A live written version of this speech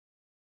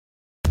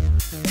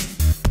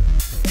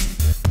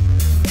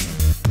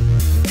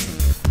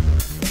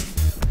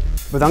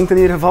Bedankt in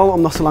ieder geval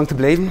om nog zo lang te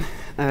blijven.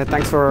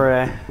 Thanks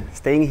for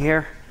staying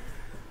here.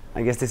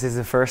 I guess this is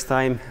the first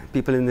time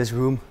people in this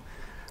room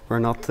were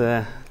not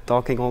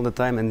talking all the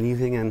time and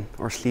leaving and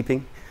or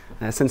sleeping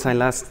since I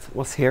last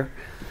was here.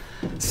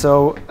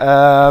 So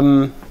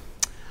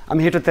I'm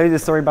here to tell you the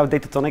story about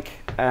Datatonic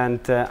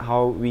and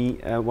how we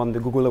won the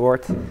Google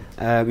Award.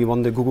 We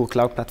won the Google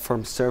Cloud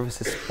Platform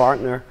Services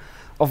Partner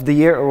of the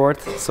Year Award.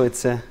 So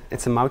it's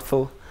a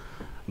mouthful,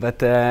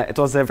 but it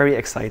was very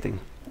exciting.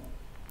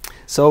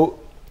 So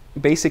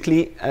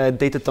basically,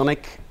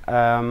 Datatonic,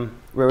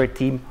 we're a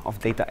team of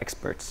data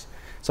experts.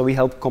 So we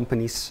help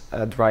companies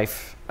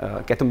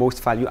get the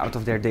most value out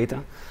of their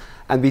data.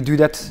 And we do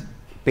that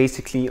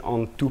basically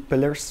on two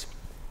pillars.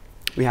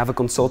 We have a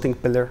consulting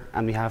pillar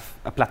and we have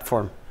a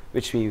platform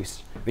which we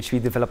use, which we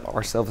develop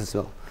ourselves as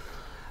well.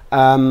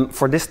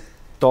 For this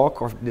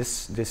talk or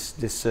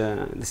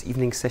this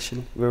evening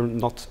session, we'll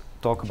not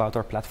talk about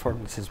our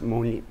platform. This is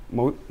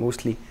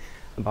mostly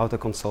about the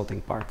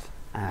consulting part.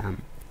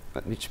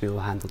 But which we'll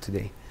handle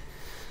today.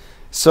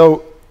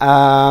 So,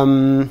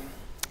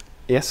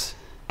 yes.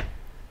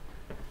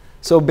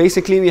 So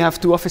basically we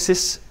have two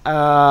offices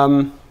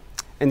in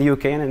the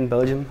UK and in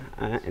Belgium,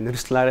 in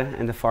Roeselare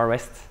in the far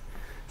west.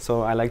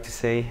 So I like to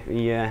say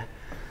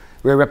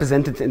we're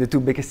represented in the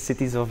two biggest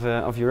cities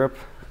of Europe.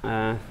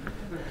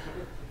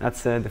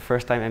 That's the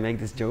first time I make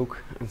this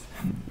joke.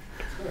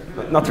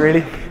 Not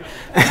really.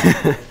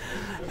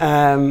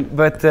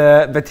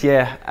 But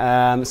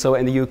yeah, so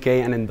in the UK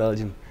and in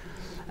Belgium.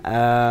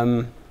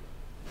 Yeah.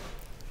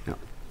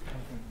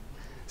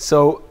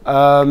 So,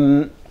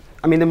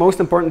 I mean, the most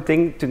important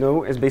thing to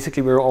know is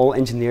basically we're all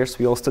engineers.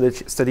 We all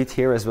studied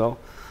here as well.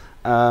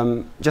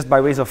 Just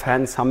by ways of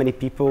hands, how many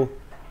people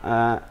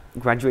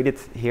graduated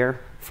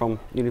here from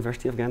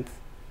University of Ghent?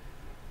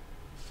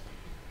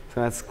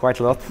 So that's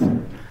quite a lot.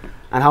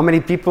 And how many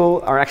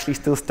people are actually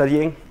still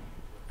studying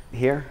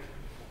here?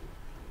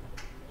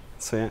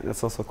 So yeah,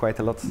 that's also quite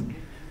a lot.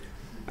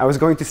 I was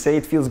going to say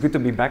it feels good to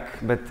be back,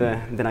 but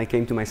then I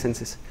came to my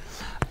senses.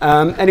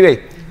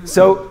 Anyway,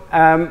 so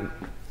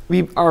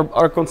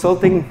our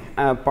consulting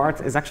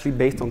part is actually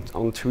based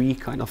on three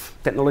kind of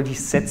technology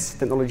sets,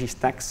 technology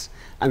stacks,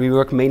 and we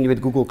work mainly with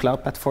Google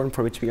Cloud Platform,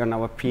 for which we are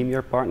now a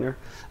premier partner,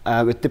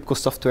 with TIBCO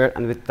software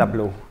and with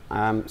Tableau.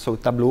 So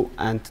Tableau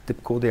and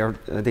TIBCO, they are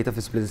data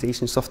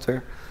visualization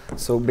software.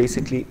 So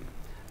basically,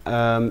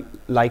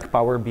 like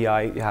Power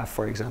BI, you have,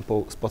 for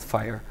example,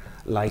 Spotfire.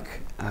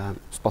 Like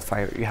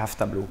Spotfire, you have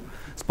Tableau.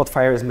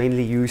 Spotfire is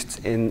mainly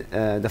used in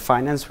the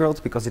finance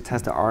world because it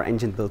has the R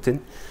engine built in,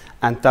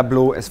 and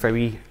Tableau is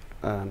very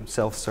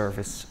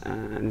self-service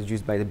and is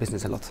used by the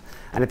business a lot.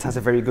 And it has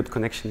a very good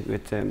connection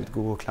with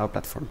Google Cloud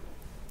Platform,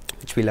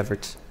 which we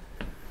leverage.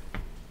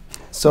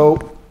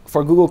 So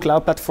for Google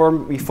Cloud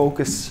Platform, we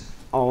focus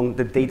on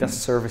the data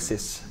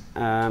services.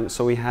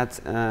 So we had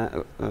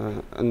a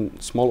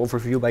small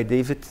overview by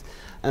David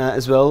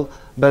as well,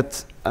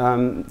 but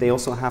they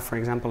also have, for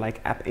example, like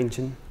App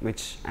Engine,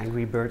 which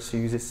Angry Birds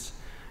uses.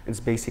 It's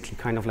basically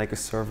kind of like a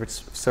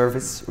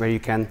service where you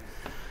can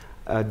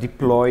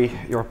deploy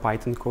your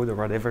Python code or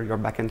whatever, your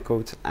backend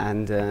code,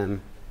 and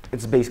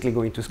it's basically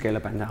going to scale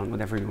up and down,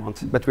 whatever you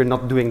want. But we're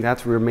not doing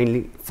that. We're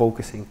mainly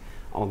focusing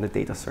on the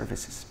data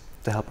services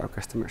to help our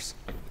customers.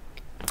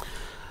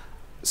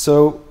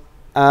 So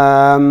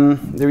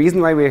the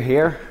reason why we're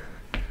here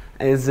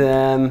is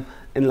in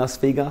Las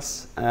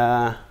Vegas.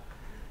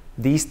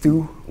 These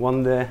two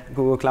won the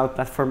Google Cloud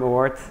Platform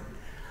Award.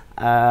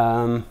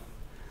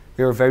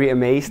 We were very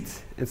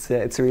amazed. It's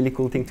a really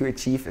cool thing to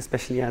achieve,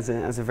 especially as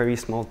a very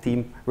small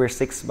team. We're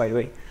 6, by the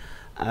way.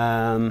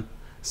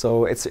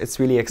 So it's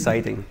really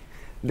exciting.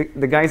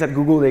 The guys at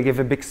Google, they give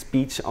a big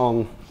speech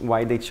on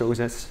why they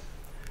chose us.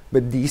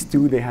 But these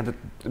two, they had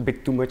a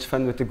bit too much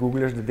fun with the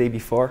Googlers the day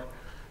before.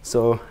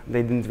 So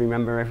they didn't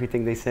remember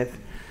everything they said.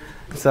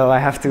 So I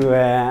have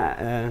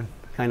to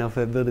kind of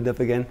build it up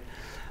again.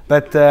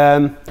 But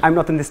I'm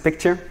not in this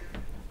picture.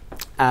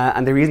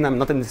 And the reason I'm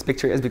not in this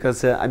picture is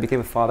because I became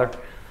a father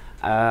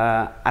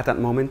at that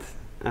moment.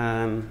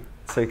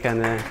 So you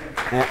can,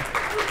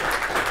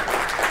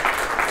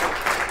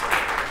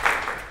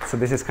 so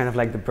this is kind of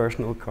like the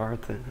personal card.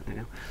 I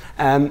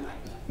know.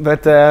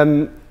 But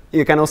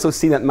you can also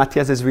see that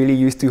Matthias is really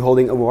used to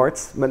holding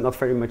awards, but not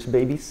very much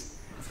babies.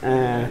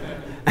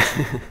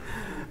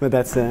 But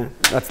that's the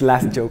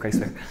last joke, I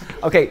swear.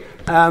 Okay,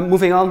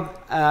 moving on.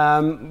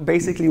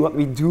 Basically what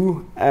we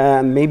do,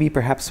 maybe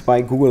perhaps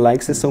why Google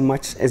likes us so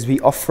much, is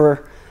we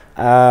offer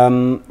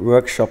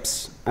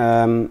workshops.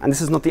 And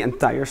this is not the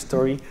entire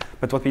story,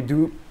 but what we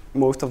do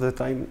most of the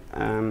time,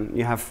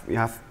 you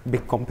have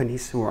big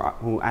companies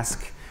who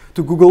ask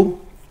to Google,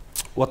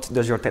 what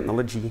does your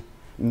technology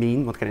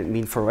mean? What can it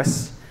mean for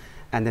us?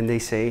 And then they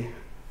say,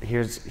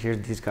 here's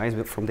these guys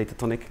from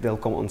Datatonic. They'll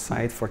come on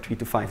site for 3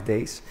 to 5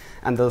 days,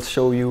 and they'll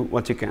show you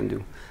what you can do.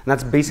 And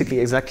that's basically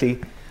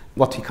exactly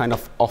what we kind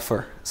of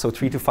offer. So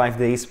 3 to 5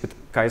 days with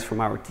guys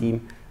from our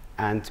team,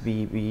 and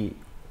we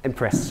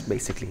impress,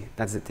 basically.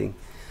 That's the thing.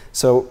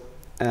 So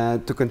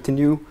to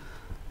continue,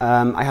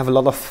 I have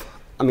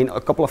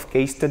a couple of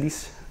case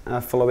studies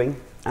following,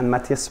 and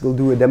Matthias will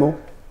do a demo,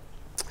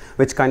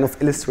 which kind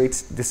of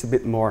illustrates this a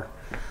bit more.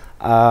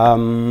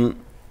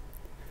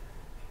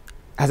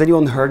 Has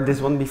anyone heard this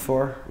one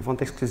before,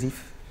 Vente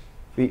Exclusive?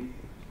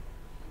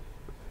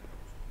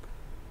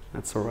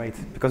 That's all right,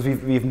 because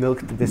we've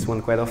milked this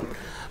one quite often.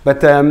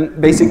 But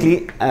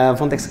basically,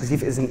 Vente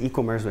Exclusive is an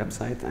e-commerce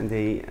website, and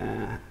they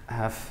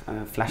have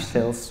flash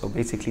sales. So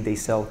basically, they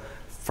sell,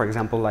 for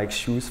example, like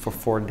shoes for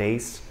 4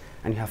 days,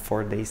 and you have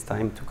 4 days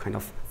time to kind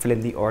of fill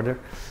in the order.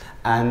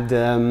 And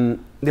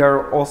they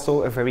are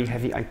also a very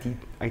heavy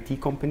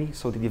IT company,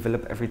 so they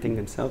develop everything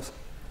themselves.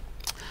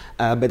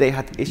 But they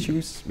had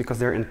issues because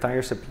their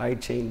entire supply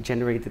chain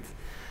generated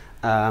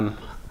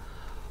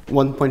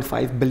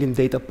 1.5 billion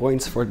data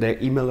points for their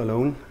email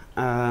alone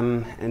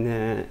in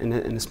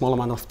a small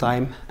amount of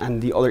time,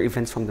 and the other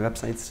events from the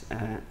websites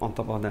on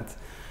top of that.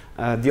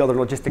 The other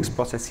logistics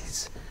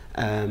processes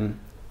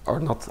are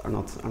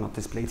not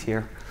displayed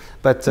here,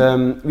 but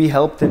we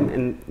helped them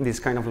in this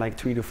kind of like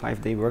 3 to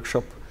 5 day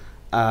workshop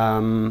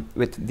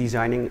with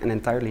designing an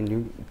entirely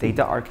new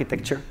data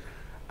architecture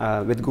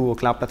with Google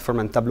Cloud Platform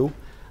and Tableau,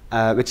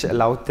 which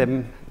allowed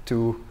them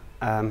to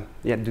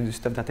do the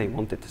stuff that they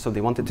wanted. So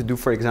they wanted to do,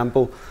 for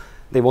example,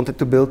 they wanted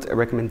to build a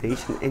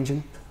recommendation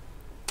engine,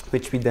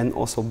 which we then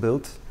also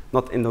built,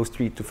 not in those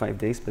 3 to 5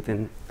 days, but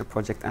in a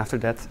project after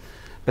that.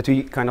 But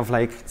we kind of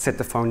like set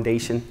the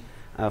foundation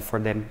for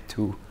them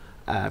to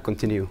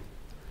continue.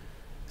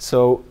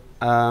 So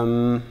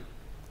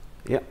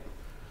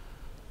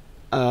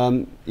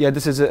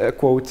this is a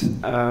quote,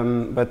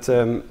 but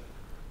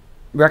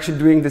we're actually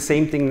doing the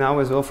same thing now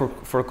as well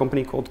for a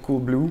company called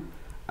Coolblue.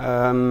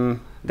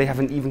 They have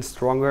an even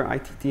stronger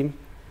IT team.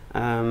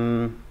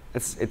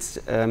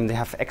 They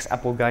have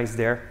ex-Apple guys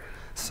there.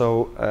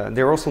 So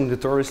they're also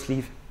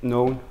notoriously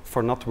known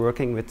for not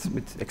working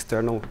with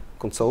external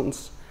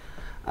consultants.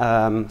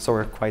 So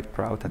we're quite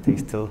proud that they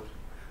still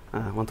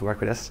want to work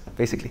with us,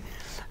 basically.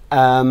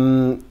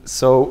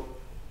 So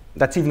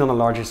that's even on a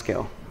larger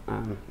scale.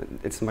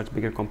 It's a much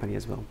bigger company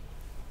as well.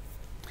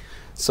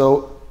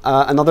 So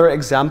another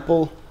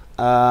example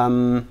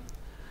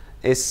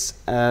is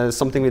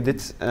something we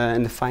did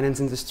in the finance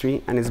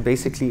industry, and it's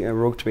basically a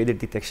rogue trader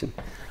detection.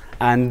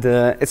 And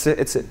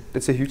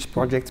it's a huge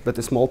project, but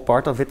a small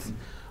part of it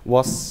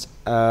was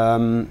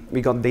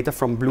we got data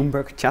from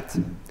Bloomberg chat,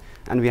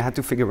 and we had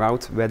to figure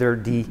out whether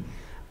the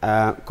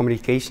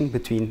communication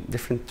between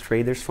different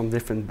traders from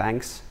different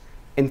banks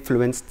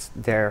influenced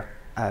their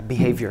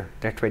behavior,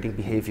 their trading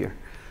behavior.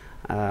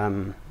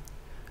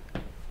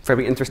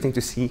 Very interesting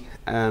to see.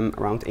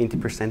 Around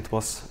 80%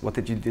 was what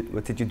did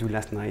you do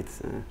last night,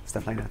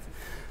 stuff like that.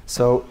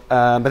 So,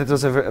 but it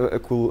was a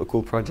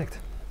cool project.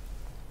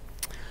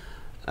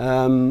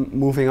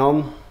 Moving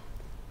on,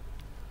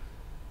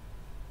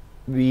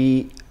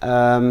 we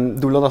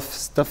do a lot of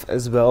stuff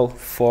as well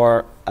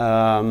for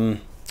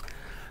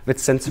with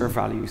sensor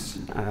values,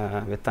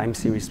 with time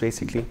series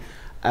basically,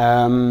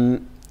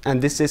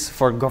 and this is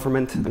for a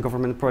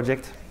government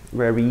project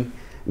where we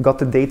got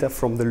the data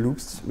from the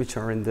loops which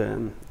are in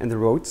the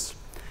roads,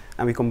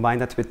 and we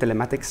combined that with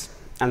telematics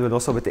and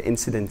also with the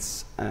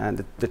incidents,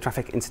 the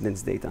traffic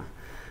incidents data.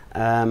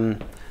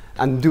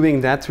 And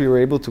doing that, we were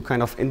able to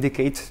kind of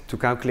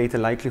calculate the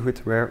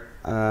likelihood where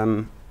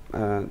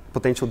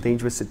potential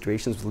dangerous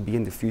situations will be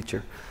in the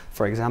future.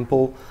 For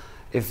example,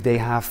 if they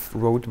have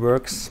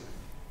roadworks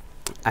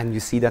and you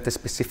see that the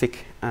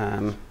specific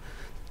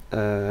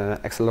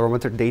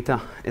accelerometer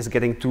data is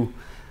getting to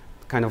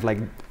kind of like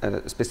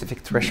a specific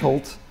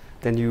threshold,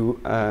 then you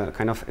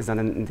is that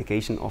an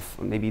indication of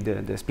maybe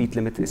the speed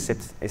limit is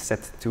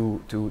set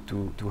too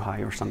high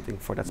or something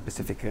for that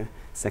specific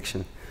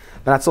section.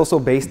 But that's also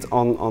based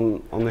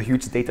on a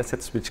huge data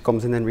sets which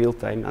comes in real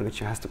time and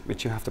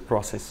which you have to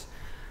process.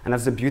 And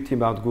that's the beauty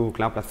about Google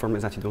Cloud Platform,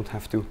 is that you don't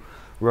have to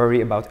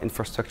worry about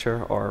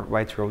infrastructure or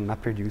write your own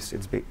MapReduce.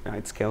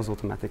 It scales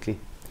automatically.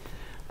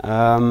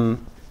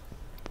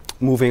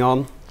 Moving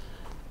on,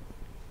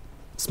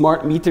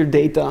 smart meter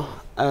data.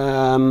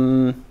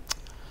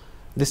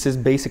 This is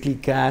basically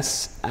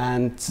gas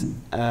and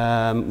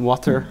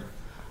water,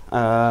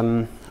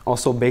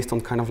 also based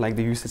on kind of like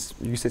the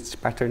usage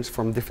patterns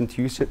from different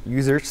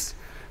users.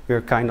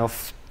 We're kind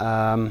of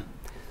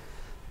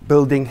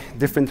building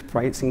different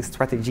pricing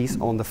strategies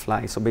on the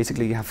fly. So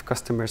basically, you have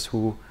customers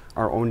who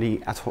are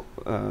only at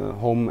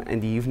home in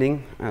the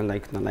evening,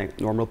 like not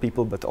like normal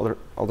people, but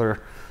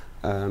other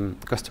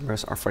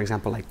customers are, for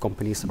example, like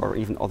companies or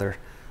even other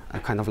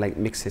kind of like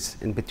mixes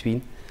in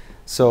between.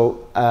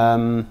 So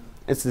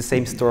it's the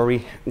same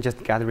story,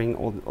 just gathering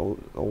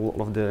all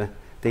of the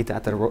data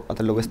at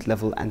the lowest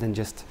level and then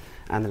just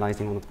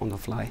analyzing on the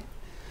fly.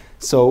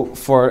 So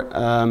for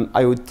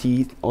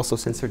IoT, also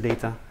sensor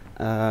data,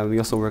 we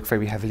also work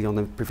very heavily on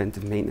the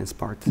preventive maintenance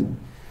part.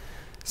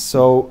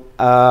 So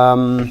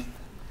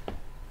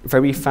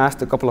very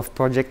fast, a couple of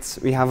projects.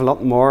 We have a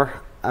lot more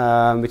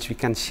which we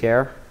can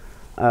share.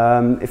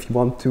 If you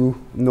want to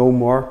know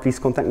more, please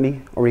contact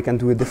me, or we can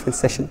do a different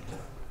session.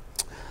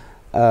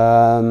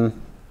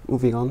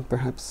 Moving on,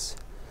 perhaps.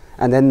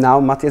 And then now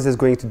Matthias is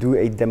going to do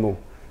a demo.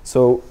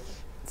 So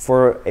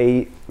for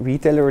a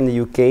retailer in the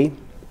UK,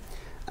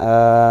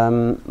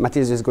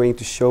 Matthias is going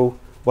to show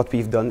what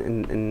we've done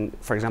in,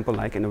 for example,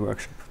 like in a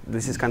workshop.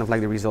 This is kind of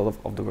like the result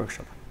of the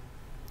workshop.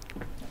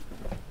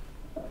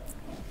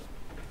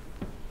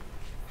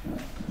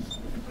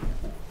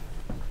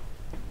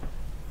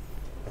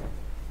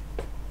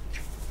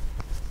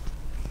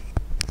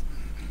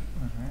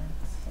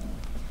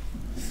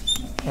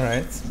 All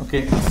right.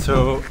 Okay.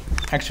 So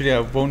actually, I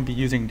won't be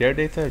using their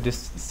data.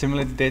 Just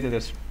simulate data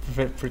that's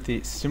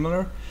pretty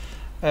similar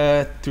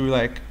to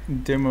like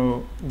demo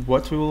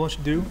what we will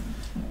do.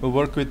 We'll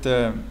work with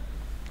the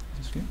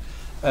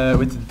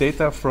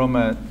data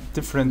from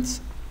different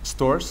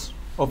stores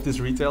of this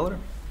retailer.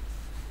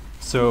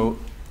 So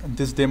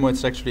this demo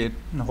is actually in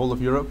the whole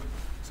of Europe.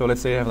 So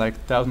let's say I have like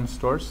 1,000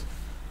 stores,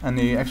 and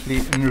they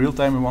actually in real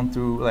time we want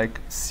to like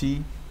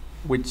see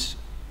which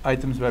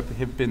items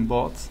have been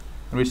bought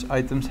and which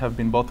items have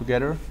been bought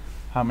together,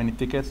 how many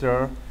tickets there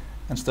are,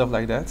 and stuff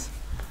like that.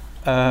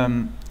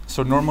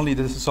 So normally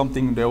this is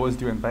something they always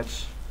do in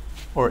batch,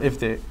 or if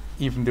they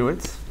even do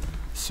it.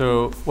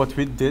 So what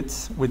we did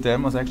with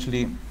them was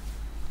actually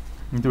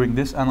doing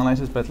this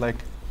analysis, but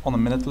like on a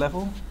minute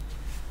level.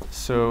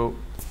 So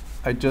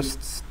I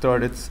just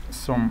started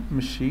some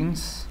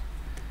machines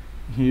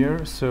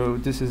here. So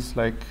this is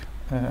like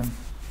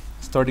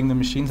starting the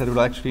machines that will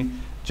actually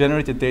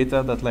generate the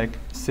data that like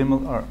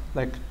simulates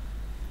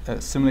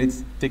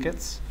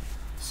tickets.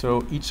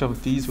 So each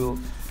of these will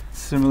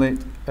simulate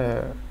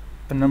a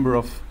number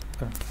of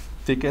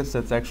tickets.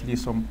 That's actually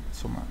some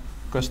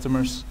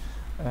customers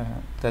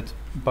that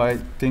buy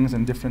things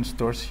in different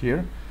stores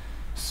here.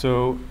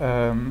 So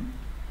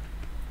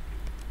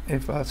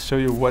if I show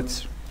you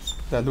what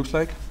that looks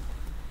like,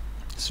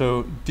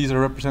 so these are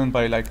represented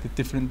by like the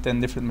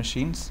 10 different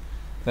machines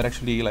that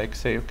actually like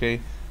say,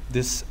 okay,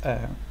 this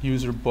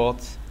user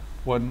bought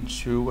one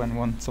shoe and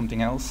one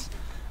something else,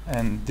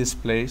 and this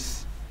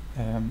place,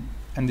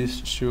 and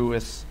this shoe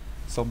is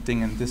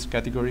something in this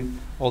category,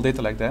 all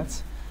data like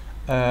that.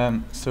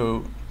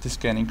 So this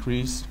can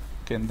increase,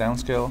 can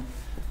downscale.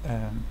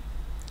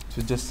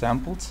 So just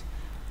sampled.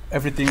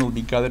 Everything will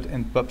be gathered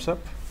in PubSub.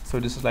 So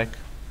this is like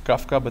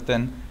Kafka, but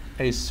then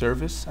a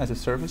service as a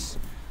service.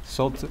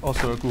 So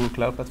also a Google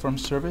Cloud Platform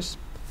service.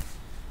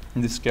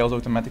 And this scales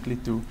automatically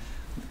to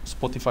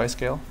Spotify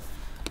scale.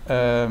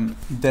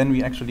 Then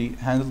we actually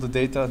handle the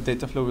data.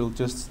 Data flow will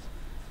just,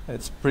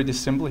 it's pretty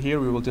simple here.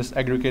 We will just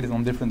aggregate it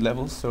on different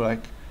levels. So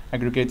like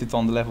aggregate it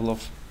on the level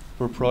of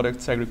per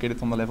products, aggregate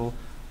it on the level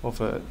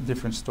of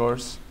different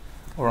stores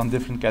or on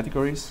different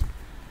categories.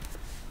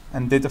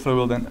 And Dataflow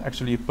will then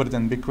actually put it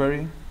in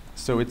BigQuery,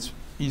 so it's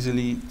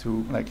easily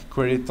to like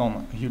query it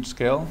on a huge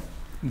scale.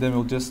 And then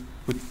we'll just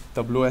put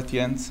Tableau at the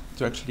end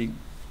to actually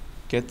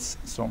get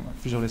some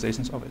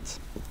visualizations of it.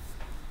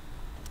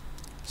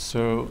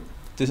 So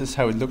this is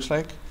how it looks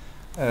like.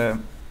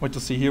 What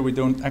you'll see here, we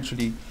don't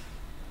actually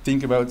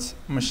think about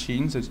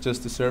machines, it's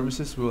just the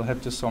services. We'll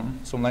have just some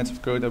lines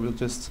of code that we'll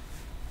just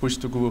push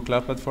to Google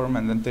Cloud Platform,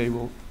 and then they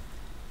will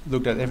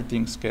look at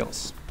everything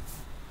scales.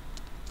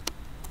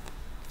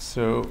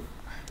 So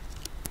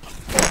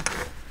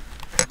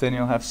then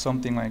you'll have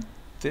something like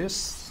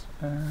this.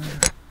 Alright.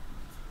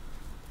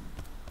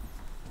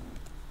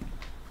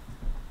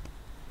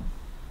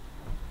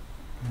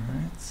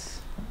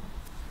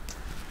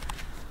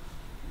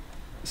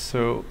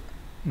 So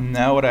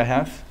now what I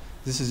have,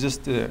 this is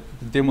just the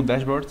demo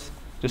dashboard,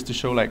 just to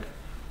show like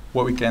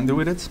what we can do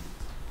with it.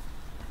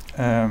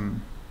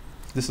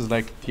 This is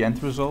like the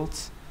end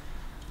result.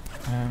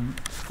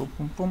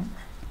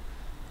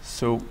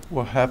 So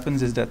what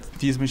happens is that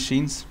these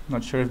machines,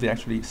 not sure if they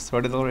actually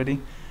started already,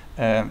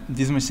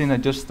 these machines I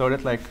just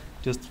started, like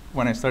just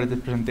when I started the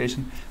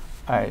presentation,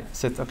 I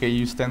said, okay,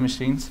 use 10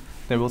 machines.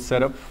 They will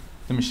set up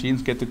the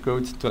machines, get the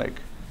code to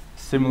like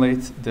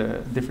simulate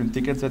the different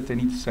tickets that they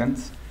need to send.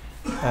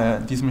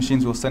 These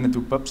machines will send it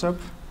to PubSub.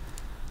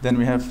 Then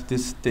we have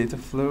this data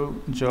flow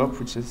job,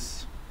 which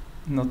is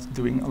not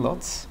doing a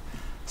lot.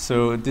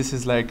 So this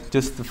is like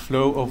just the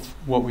flow of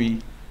what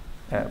we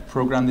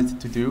programmed it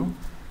to do.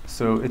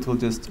 So it will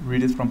just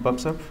read it from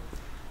PubSub.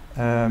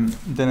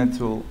 Then it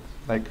will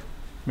like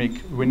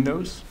make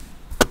windows.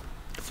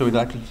 So it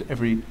actually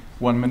every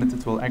 1 minute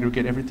it will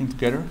aggregate everything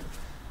together,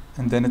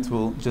 and then it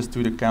will just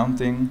do the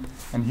counting,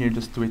 and here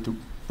just do it to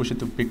push it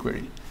to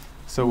BigQuery.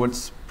 So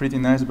what's pretty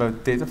nice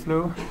about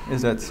Dataflow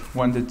is that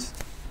one, it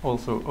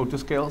also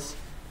auto-scales,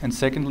 and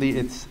secondly,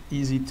 it's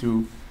easy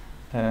to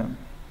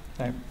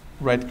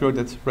write code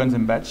that runs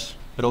in batch,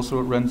 but also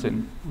runs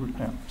in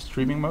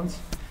streaming mode.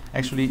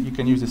 Actually, you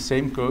can use the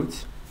same code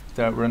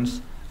that runs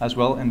as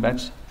well in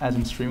batch as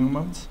in streaming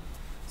mode.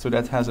 So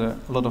that has a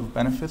lot of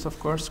benefits, of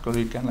course, because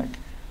you can like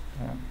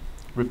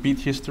repeat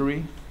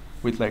history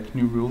with like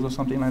new rules or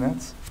something like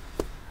that.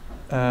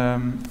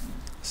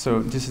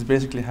 So this is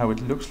basically how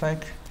it looks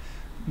like.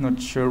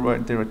 Not sure why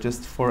there are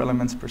just 4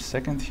 elements per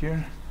second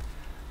here,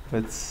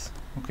 but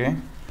okay.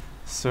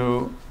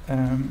 So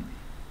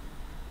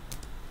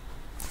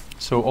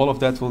so all of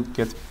that will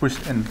get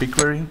pushed in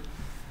BigQuery.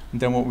 And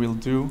then what we'll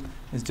do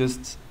is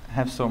just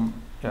have some,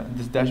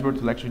 this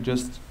dashboard will actually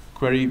just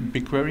query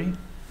BigQuery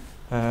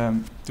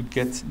to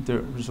get the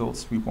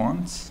results we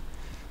want.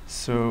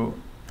 So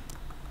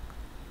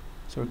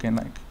we can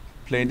like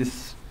play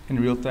this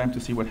in real time to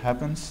see what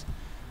happens.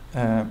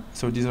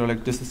 So these are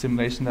like just a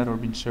simulation that are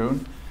being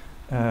shown,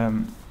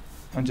 and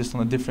just on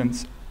the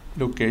different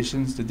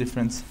locations, the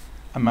different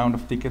amount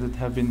of tickets that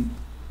have been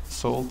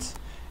sold.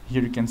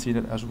 Here you can see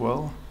that as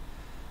well.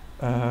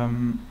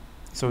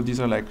 So these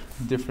are like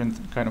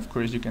different kind of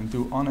queries you can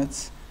do on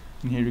it.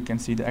 And here you can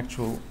see the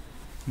actual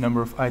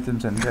number of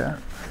items in there.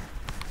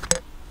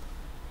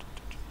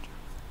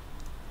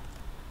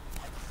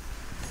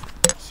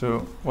 So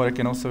what I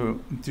can also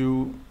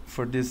do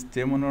for this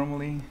demo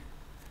normally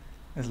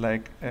is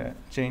like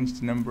change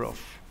the number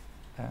of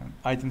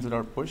items that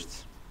are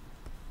pushed.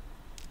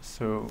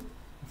 So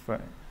if I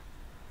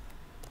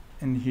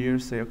in here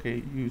say,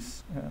 okay,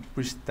 use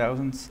push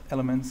 1,000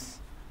 elements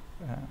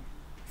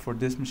for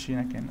this machine,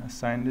 I can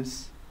assign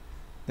this.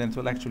 Then it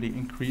will actually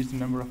increase the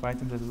number of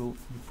items that will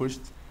be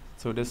pushed.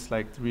 So that's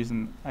like the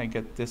reason I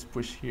get this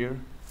push here,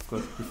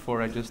 because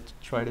before I just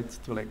tried it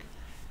to like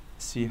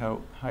see how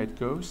high it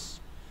goes.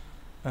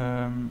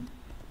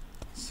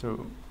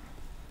 So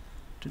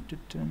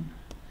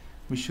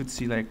we should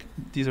see like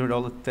these are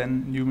all the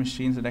 10 new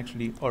machines that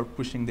actually are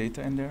pushing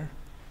data in there.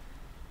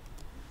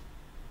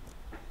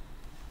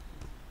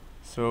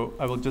 So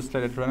I will just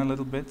let it run a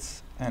little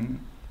bit, and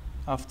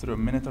after a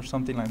minute or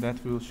something like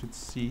that, we should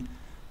see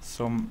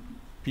some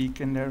peak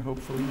in there,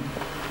 hopefully.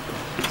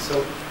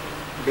 So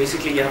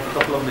basically you have a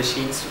couple of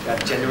machines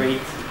that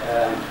generate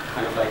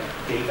kind of like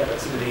data,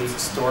 that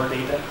simulates store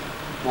data.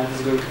 One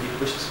is going to be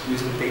pushed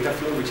using data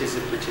flow, which is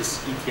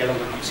ETL on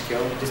a huge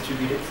scale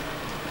distributed.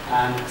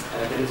 And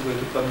then it's going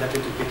to plug that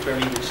into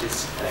BigQuery, which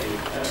is a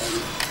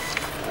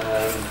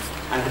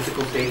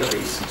analytical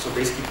database. So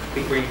basically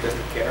BigQuery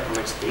doesn't care how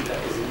much data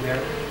is in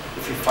there.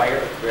 If you fire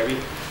a query,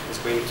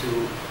 it's going to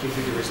give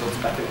you the results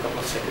back in a couple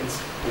of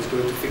seconds. And it's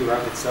going to figure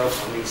out itself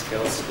how many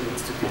scales it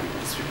needs to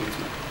distribute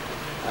to.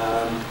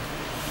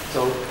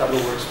 So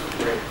Tableau works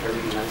very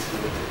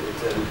nicely with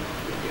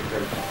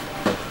BigQuery.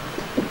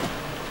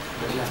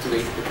 But you have to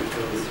wait a bit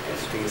until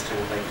everything is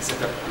kind of like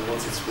set up, and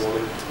once it's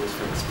rolling, it goes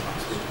very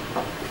fast.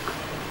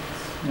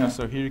 Yeah,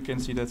 so here you can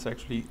see that's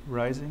actually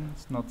rising.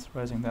 It's not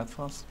rising that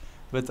fast.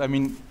 But I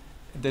mean,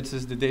 this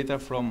is the data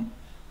from,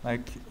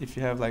 like, if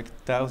you have like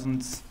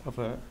thousands of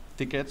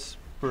tickets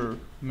per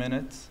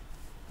minute,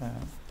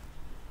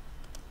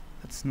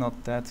 that's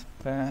not that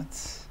bad.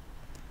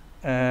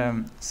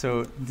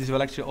 So this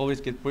will actually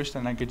always get pushed,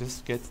 and I could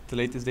just get the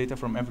latest data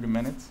from every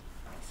minute.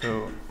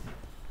 So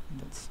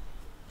that's.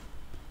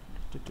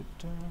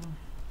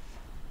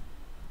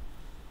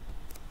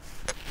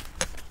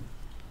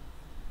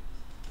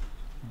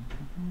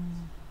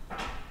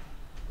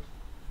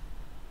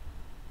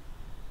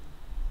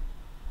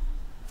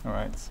 All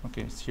right,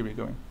 okay, so here we're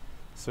going.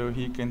 So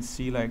here you can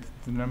see like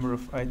the number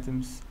of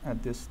items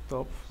at this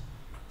top.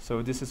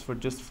 So this is for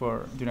just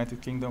for the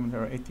United Kingdom.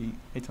 There are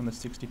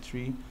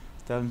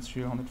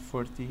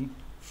 863,340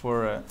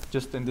 for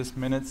just in this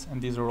minute,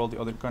 and these are all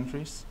the other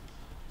countries.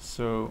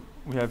 So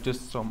we have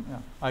just some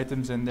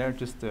items in there,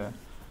 just the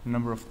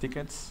number of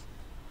tickets.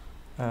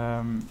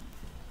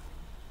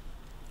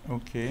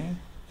 Okay.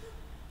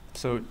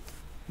 So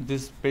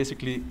this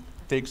basically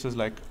takes us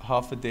like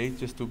half a day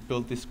just to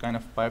build this kind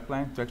of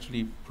pipeline to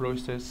actually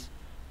process,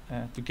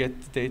 to get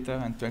the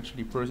data and to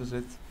actually process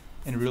it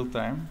in real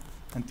time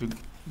and to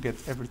get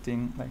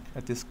everything like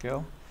at this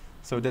scale.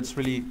 So that's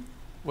really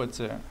what's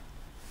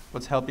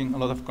helping a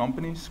lot of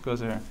companies,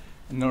 because it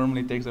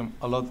normally takes them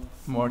a lot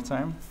more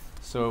time.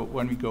 So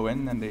when we go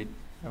in and they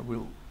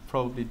will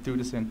probably do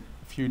this in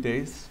a few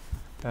days,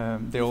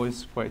 they're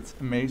always quite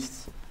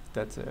amazed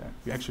that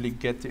we actually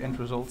get the end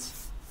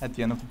results at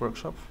the end of the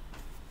workshop.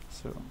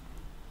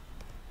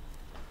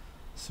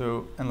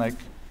 So and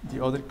like the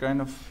other kind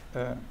of,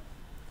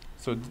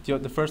 so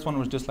the first one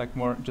was just like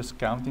more just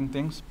counting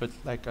things, but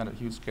like on a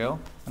huge scale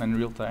and in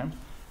real time.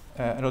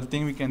 Another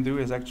thing we can do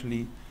is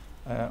actually,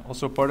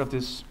 also part of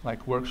this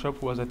like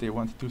workshop was that they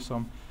want to do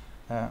some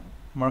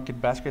market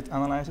basket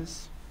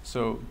analysis.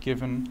 So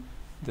given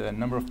the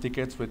number of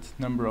tickets with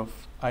number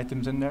of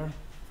items in there,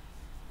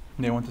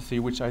 they want to see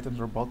which items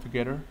are bought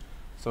together.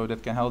 So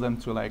that can help them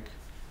to like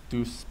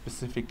do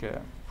specific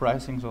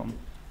pricings on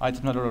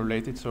items that are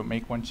related. So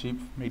make one cheap,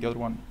 make the other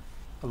one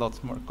a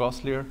lot more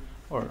costlier,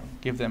 or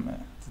give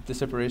them the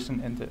separation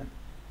in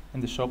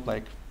the shop,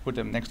 like put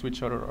them next to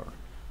each other or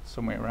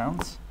somewhere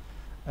around.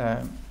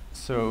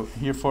 So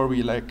herefore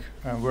we like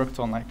worked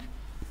on like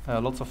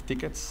lots of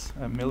tickets,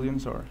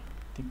 millions, or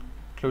I think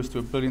close to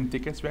 1 billion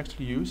tickets we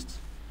actually used.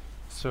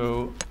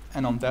 So,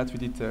 and on that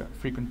we did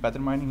frequent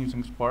pattern mining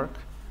using Spark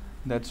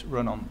that's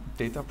run on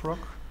Dataproc.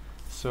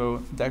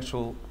 So the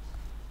actual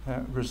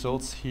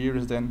results here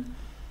is then,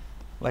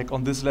 like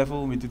on this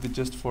level we did it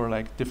just for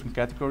like different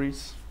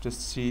categories, just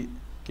to see,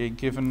 okay,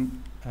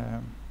 given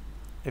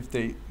if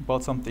they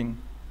bought something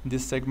in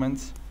this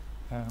segment,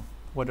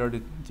 what are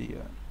the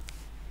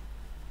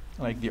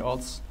like the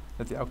odds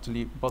that they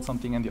actually bought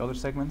something in the other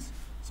segments.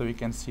 So we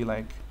can see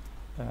like,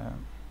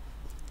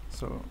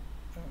 so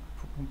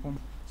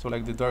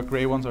like the dark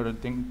gray ones are the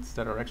things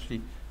that are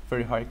actually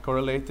very high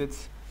correlated.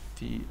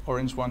 The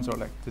orange ones are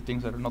like the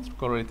things that are not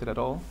correlated at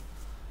all.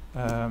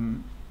 Okay.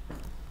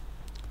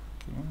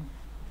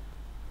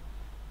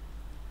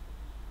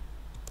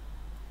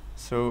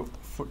 So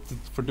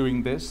for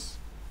doing this,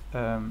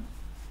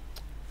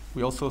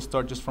 we also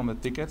start just from the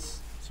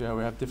tickets. So yeah,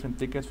 we have different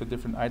tickets with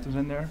different items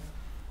in there.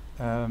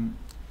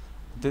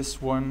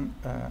 This one,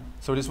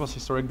 so this was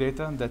historic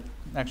data, that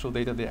actual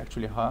data they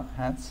actually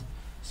had.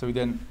 So we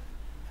then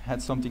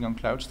had something on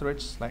cloud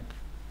storage, like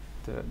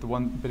the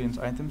 1 billion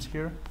items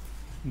here.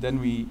 And then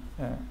we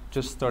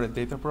just started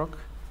Dataproc,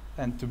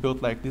 and to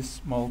build like this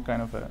small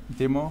kind of a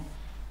demo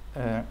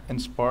in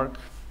Spark,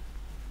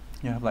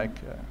 you have like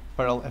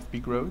parallel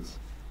FP growth.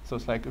 So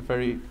it's like a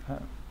very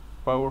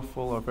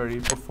powerful or very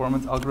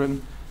performant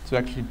algorithm to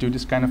actually do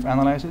this kind of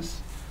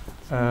analysis.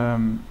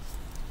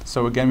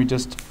 So again, we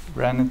just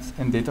ran it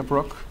in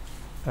Dataproc.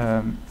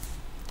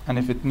 And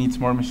if it needs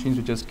more machines,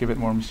 we just give it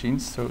more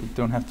machines. So you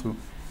don't have to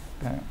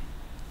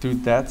do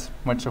that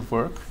much of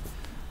work.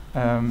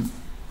 And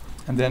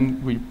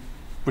then we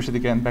push it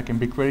again back in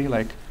BigQuery,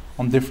 like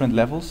on different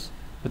levels.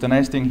 But the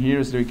nice thing here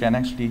is that we can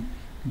actually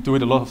do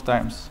it a lot of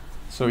times.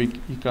 So you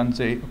can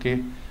say,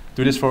 okay,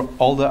 do this for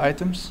all the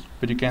items,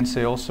 but you can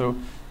say also,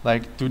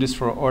 like, do this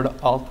for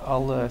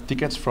all the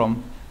tickets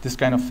from this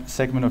kind of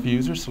segment of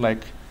users,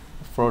 like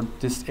for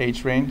this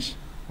age range,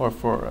 or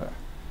for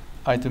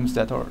items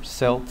that are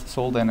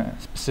sold in a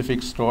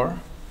specific store.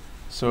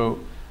 So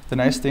the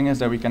nice thing is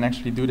that we can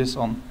actually do this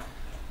on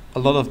a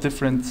lot of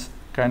different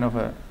kind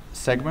of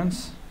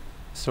segments.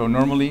 So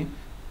normally,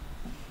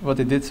 what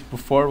they did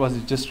before was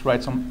they just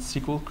write some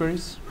SQL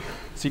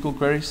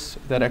queries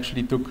that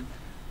actually took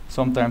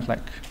sometimes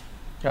like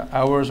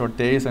hours or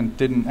days and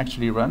didn't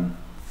actually run.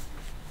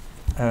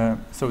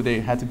 So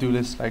they had to do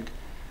this like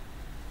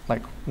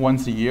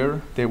once a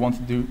year. They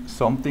wanted to do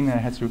something, and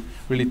I had to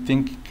really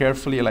think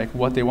carefully like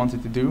what they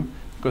wanted to do,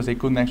 because they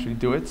couldn't actually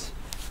do it.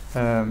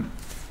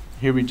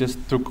 Here we just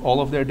took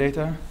all of their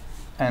data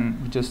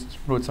and we just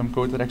wrote some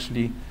code that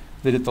actually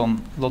did it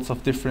on lots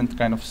of different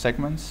kind of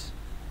segments.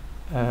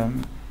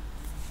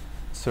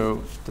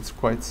 So that's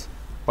quite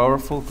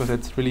powerful, because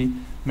it really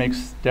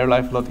makes their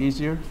life a lot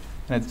easier,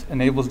 and it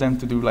enables them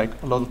to do like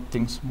a lot of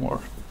things more.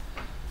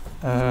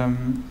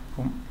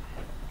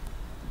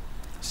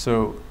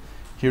 So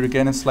here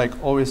again, it's like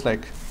always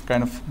like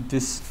kind of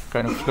this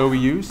kind of flow we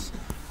use.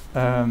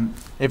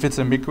 If it's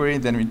a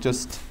BigQuery, then we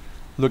just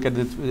look at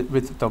it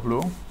with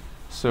Tableau.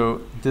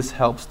 So this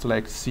helps to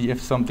like see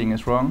if something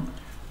is wrong,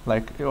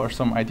 like or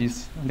some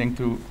IDs linked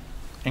to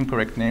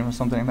incorrect name or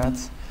something like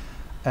that.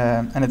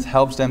 And it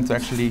helps them to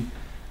actually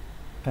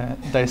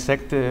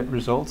dissect the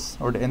results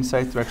or the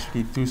insight to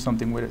actually do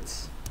something with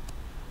it.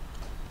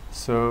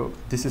 So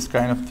this is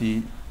kind of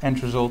the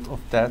end result of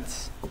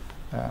that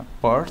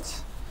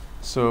part.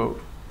 So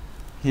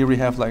here we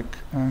have like,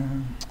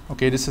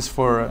 okay, this is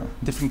for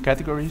different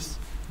categories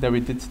that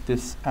we did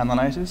this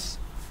analysis.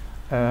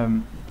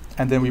 And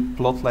then we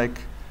plot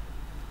like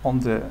on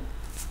the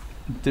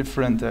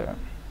different,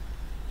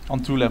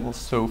 on two levels.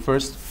 So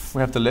first we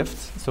have the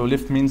lift. So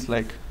lift means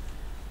like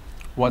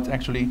what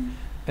actually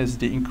is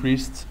the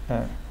increased,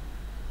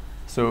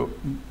 so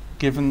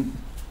given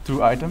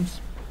two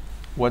items,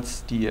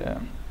 what's the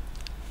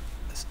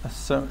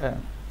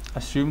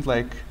assumed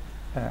like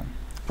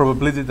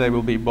probability they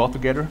will be bought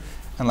together,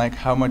 and like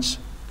how much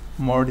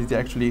more did they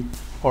actually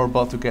or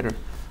bought together.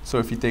 So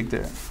if you take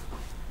the,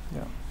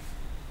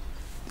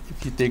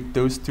 if you take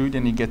those two,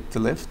 then you get the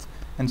lift,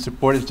 and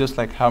support is just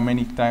like how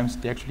many times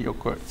they actually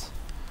occurred.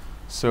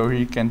 So here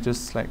you can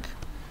just like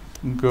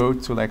go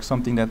to like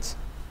something that's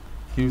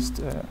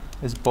used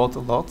is bought a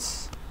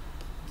lot,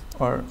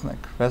 or like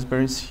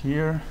raspberries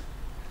here.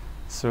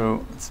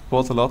 So it's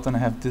bought a lot, and I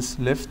have this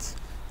lift.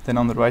 Then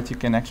on the right you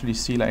can actually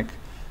see like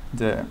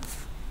the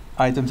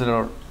items that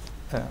are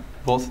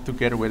bought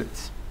together with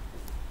it.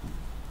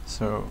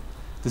 So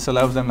this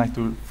allows them like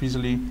to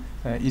easily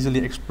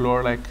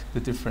explore like the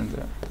different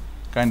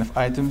kind of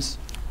items,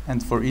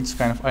 and for each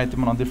kind of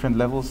item on different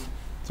levels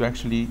to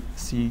actually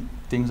see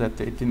things that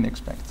they didn't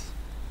expect.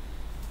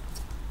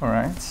 All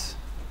right.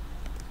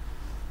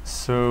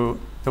 So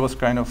that was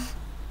kind of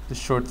the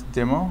short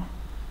demo.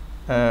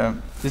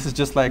 This is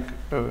just like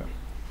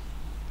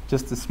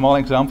just a small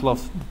example of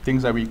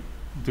things that we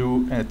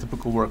do in a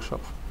typical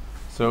workshop.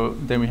 So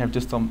then we have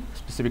just some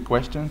specific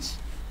questions,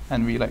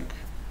 and we like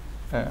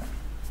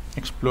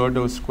explore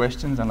those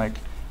questions and like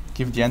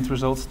give the end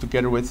results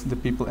together with the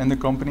people in the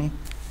company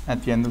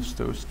at the end of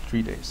those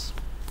 3 days.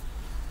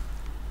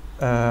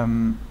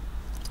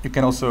 You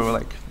can also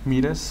like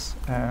meet us.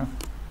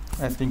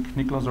 I think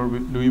Nicolas or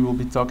Louis will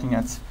be talking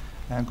at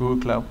Google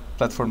Cloud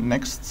Platform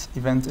Next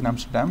event in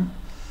Amsterdam.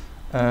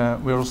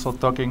 We're also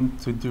talking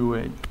to do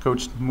a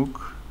coached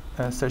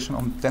MOOC session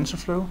on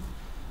TensorFlow,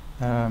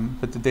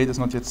 but the date is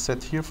not yet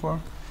set here for.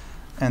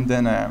 And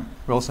then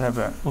we also have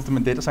an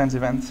Ultimate Data Science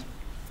event,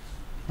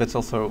 that's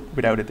also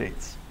without a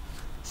date.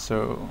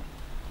 So,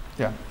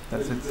 yeah,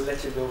 that's it. We'll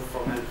let you go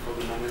for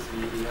the moment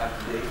we have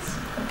the dates.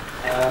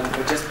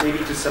 But just maybe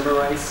to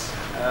summarize,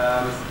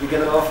 you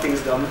get a lot of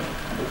things done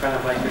in kind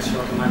of like a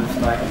short amount of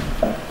time,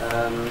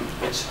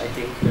 which I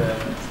think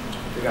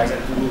the guys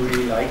at Google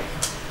really like.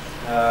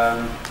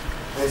 And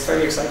it's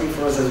very exciting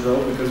for us as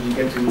well because we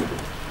get to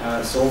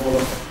solve a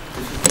lot of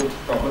difficult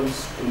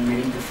problems in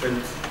many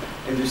different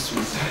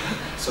industries.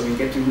 So we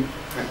get to,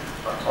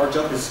 our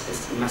job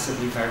is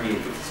massively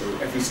varied. So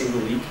every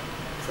single week,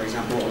 for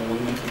example, on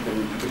 1 week you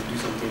can do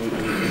something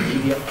in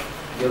media,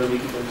 the other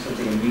week you can do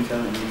something in retail,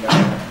 and the week after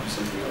you can do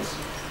something else.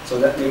 So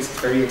that makes it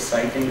very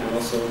exciting, and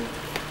also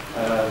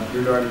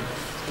you learn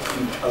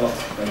a lot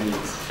by doing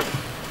this.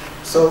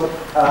 So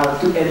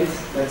to edit,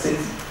 that's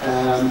it.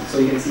 So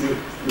you can see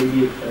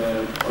maybe,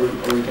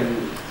 or you can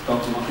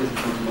talk to Matthias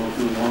if you want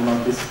to know more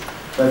about this.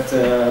 But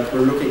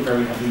we're looking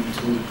very heavily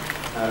to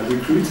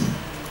recruit.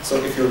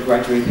 So if you're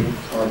graduating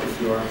or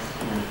if you want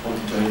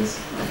to join us,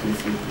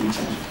 definitely reach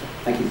out.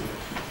 Thank you.